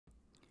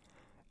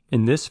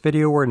In this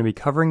video, we're going to be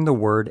covering the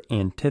word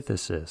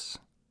antithesis.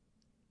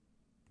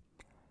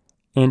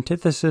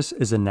 Antithesis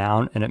is a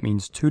noun and it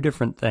means two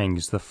different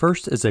things. The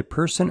first is a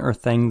person or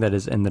thing that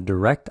is in the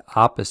direct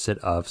opposite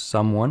of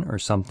someone or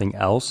something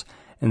else,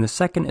 and the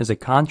second is a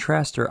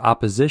contrast or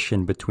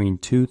opposition between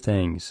two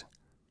things.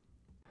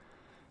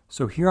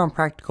 So here on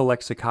Practical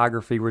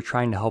Lexicography, we're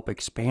trying to help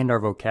expand our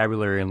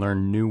vocabulary and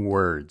learn new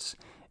words.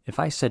 If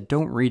I said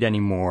don't read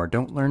anymore,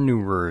 don't learn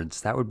new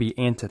words, that would be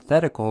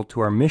antithetical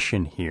to our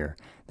mission here.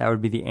 That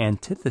would be the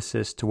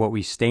antithesis to what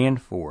we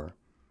stand for.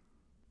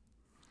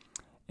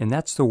 And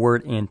that's the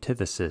word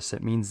antithesis.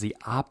 It means the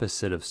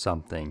opposite of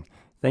something.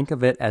 Think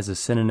of it as a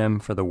synonym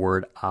for the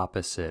word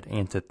opposite.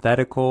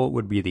 Antithetical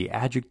would be the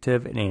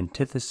adjective and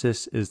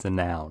antithesis is the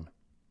noun.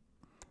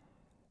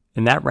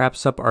 And that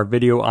wraps up our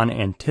video on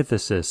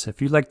antithesis.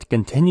 If you'd like to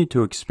continue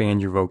to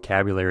expand your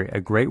vocabulary,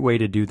 a great way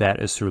to do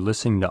that is through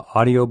listening to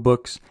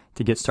audiobooks.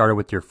 To get started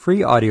with your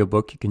free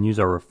audiobook, you can use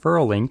our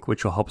referral link,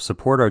 which will help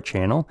support our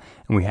channel,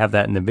 and we have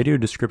that in the video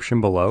description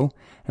below,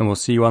 and we'll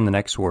see you on the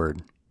next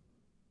word.